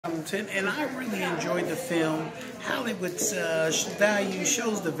Hamilton, and I really enjoyed the film. Hollywood's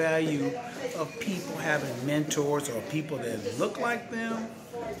shows the value of people having mentors or people that look like them,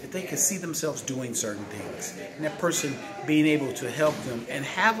 that they can see themselves doing certain things, and that person being able to help them and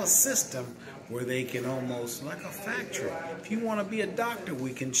have a system where they can almost, like a factory. If you want to be a doctor,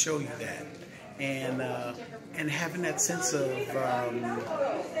 we can show you that. And having that sense of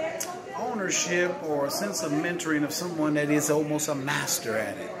ownership or a sense of mentoring of someone that is almost a master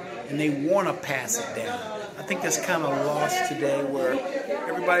at it, and they want to pass it down. I think that's kind of lost today, where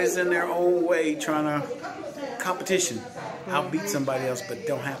everybody's in their own way trying to competition, outbeat somebody else, but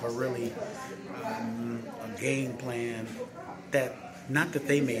don't have a really a game plan that, not that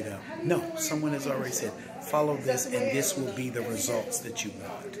they made up. No, someone has already said, follow this and this will be the results that you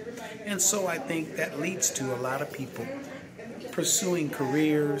want. And so I think that leads to a lot of people pursuing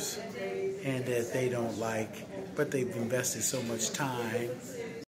careers and that they don't like, but they've invested so much time